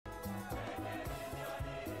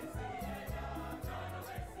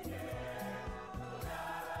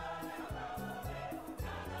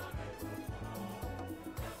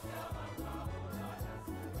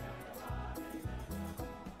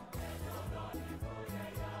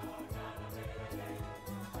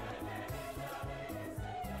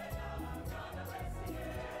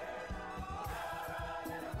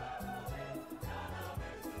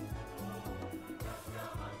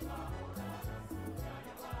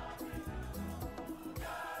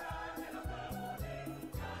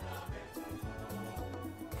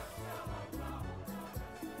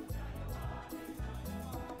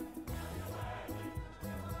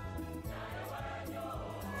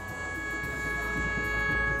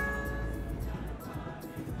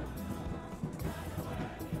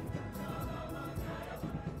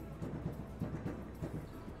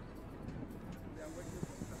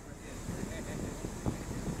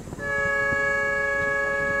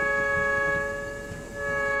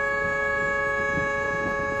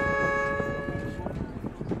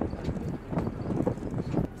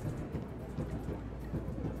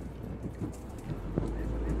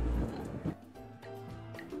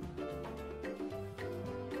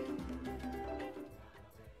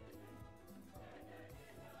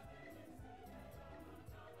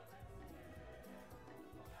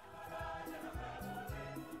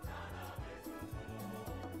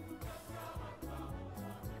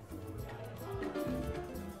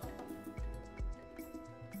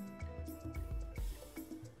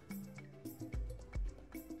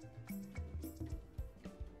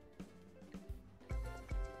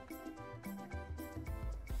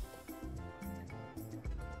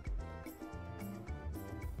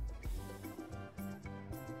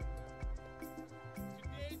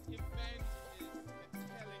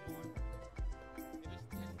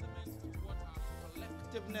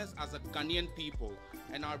effectiveness as a Ghanaian people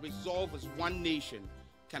and our resolve as one nation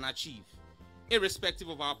can achieve, irrespective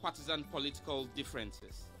of our partisan political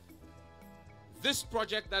differences. This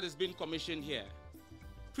project that is being commissioned here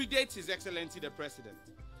predates His Excellency the President,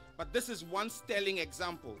 but this is one sterling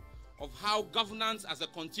example of how governance as a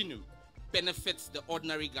continuum benefits the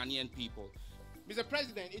ordinary Ghanaian people. Mr.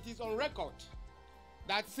 President, it is on record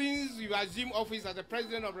that since you assumed office as the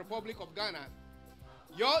President of the Republic of Ghana,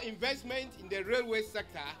 your investment in the railway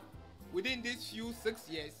sector within these few 6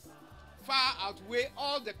 years far outweigh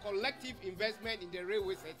all the collective investment in the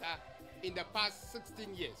railway sector in the past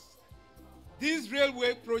 16 years. This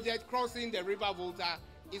railway project crossing the River Volta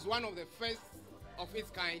is one of the first of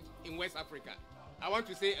its kind in West Africa. I want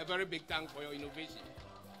to say a very big thanks for your innovation.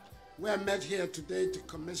 We are met here today to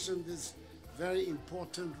commission this very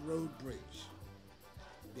important road bridge,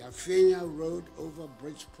 the AFIENYA Road Over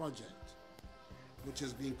Bridge project, which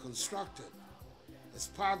is being constructed as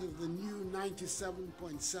part of the new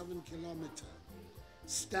 97.7 kilometer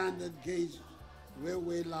standard gauge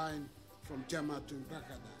railway line from TEMA to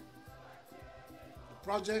MPAKADAN. The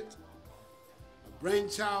project, a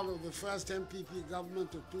brainchild of the first MPP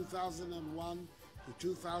government of 2001 to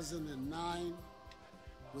 2009,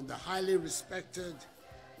 when the highly respected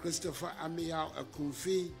Christopher Amiyao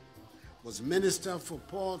Akumfi was Minister for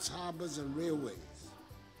Ports, Harbors and Railways,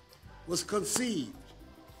 was conceived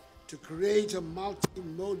to create a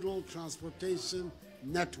multimodal transportation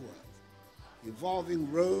network involving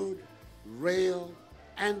road, rail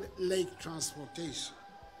and lake transportation,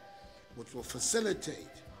 which will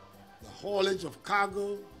facilitate the haulage of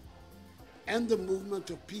cargo and the movement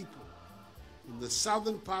of people from the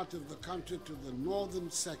southern part of the country to the northern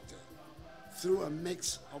sector through a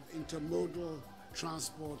mix of intermodal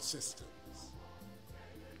transport systems.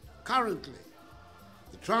 Currently,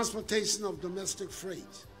 the transportation of domestic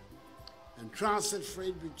freight and transit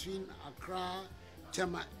freight between Accra,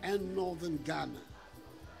 Tema and northern Ghana,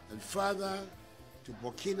 and further to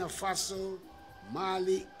Burkina Faso,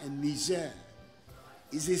 Mali and Niger,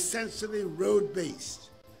 is essentially road-based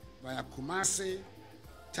via KUMASI,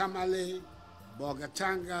 Tamale,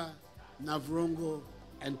 Bogatanga, Navrongo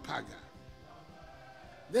and Paga.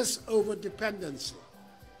 This overdependency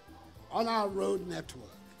on our road network,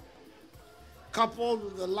 coupled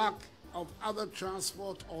with the lack of other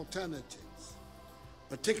transport alternatives,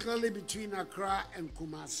 particularly between Accra and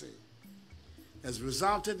KUMASI, has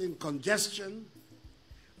resulted in congestion,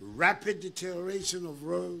 rapid deterioration of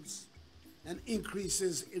roads, and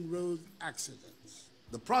increases in road accidents.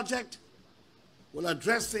 The project will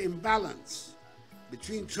address the imbalance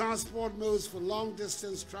between transport modes for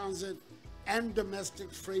long-distance transit and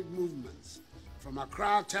domestic freight movements from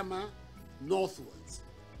Accra Tema northwards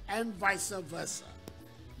and vice versa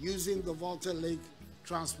using the Volta Lake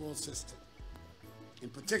transport system. In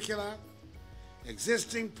particular,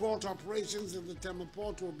 existing port operations in the Tema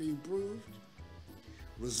port will be improved,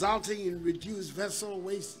 resulting in reduced vessel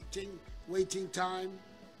waiting time,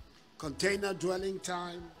 container dwelling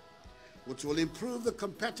time, which will improve the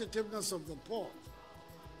competitiveness of the port,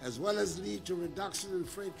 as well as lead to reduction in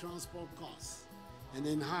freight transport costs and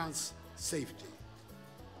enhance safety.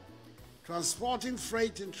 Transporting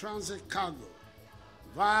freight and transit cargo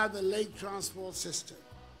via the lake transport system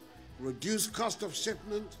reduce cost of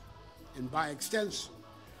shipment and by extension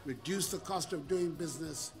reduce the cost of doing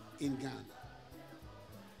business in Ghana.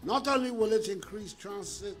 Not only will it increase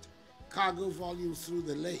transit cargo volumes through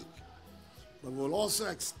the lake, but will also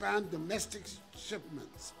expand domestic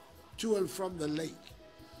shipments to and from the lake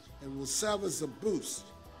and will serve as a boost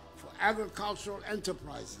for agricultural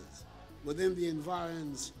enterprises within the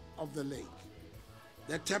environs of the lake.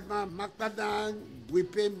 The TEMA-MPAKADAN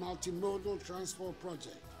Buipe multimodal transport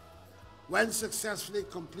project, when successfully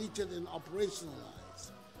completed and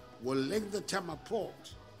operationalized, will link the Tema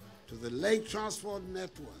port to the lake transport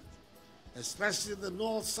network, especially the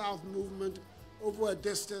north-south movement over a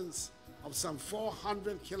distance of some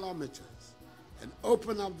 400 kilometers, and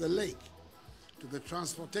open up the lake to the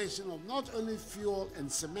transportation of not only fuel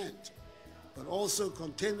and cement, but also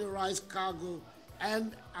containerized cargo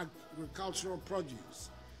and agricultural produce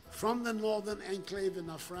from the northern enclave in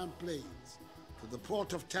Afram Plains to the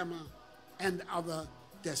port of Tema and other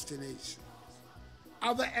destinations.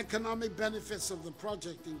 Other economic benefits of the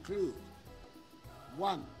project include: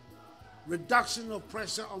 1. Reduction of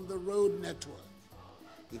pressure on the road network,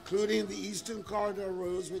 including the Eastern Corridor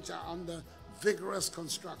roads, which are under vigorous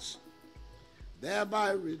construction,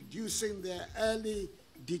 thereby reducing their early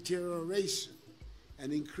deterioration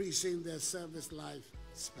and increasing their service life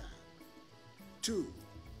span. 2.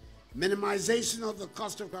 Minimization of the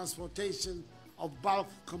cost of transportation of bulk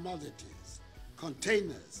commodities,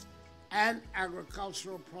 containers, and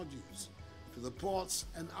agricultural produce to the ports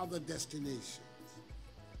and other destinations.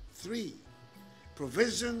 3,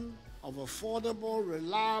 provision of affordable,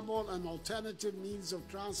 reliable, and alternative means of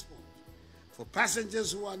transport for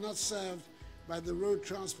passengers who are not served by the road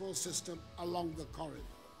transport system along the corridor.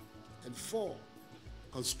 And 4,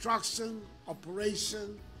 construction,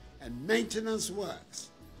 operation, and maintenance works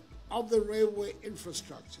of the railway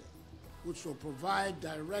infrastructure, which will provide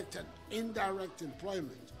direct and indirect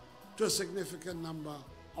employment to a significant number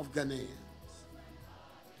of Ghanaians.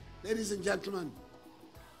 Ladies and gentlemen,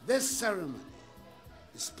 this ceremony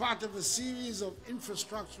is part of a series of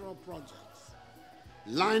infrastructural projects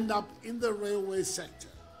lined up in the railway sector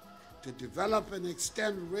to develop and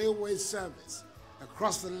extend railway service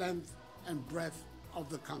across the length and breadth of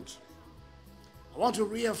the country. I want to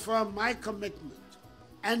reaffirm my commitment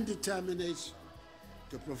and determination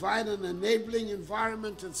to provide an enabling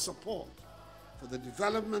environment and support for the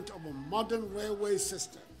development of a modern railway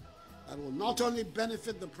system that will not only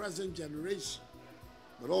benefit the present generation,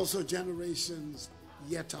 but also generations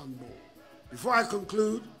yet unborn. Before I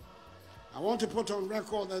conclude, I want to put on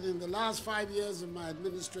record that in the last 5 years of my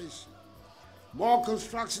administration, more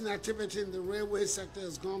construction activity in the railway sector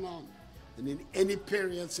has gone on than in any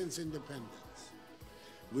period since independence.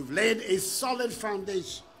 We've laid a solid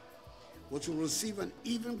foundation which will receive an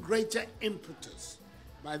even greater impetus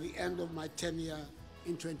by the end of my tenure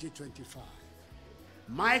in 2025.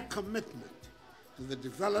 My commitment to the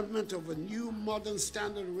development of a new modern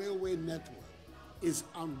standard railway network is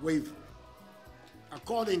unwavering.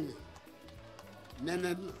 Accordingly,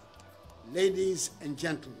 Nenen, ladies and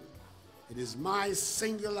gentlemen, it is my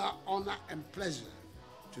singular honor and pleasure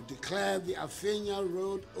to declare the AFIENYA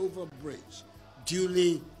Road Over Bridge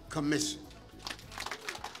duly commissioned.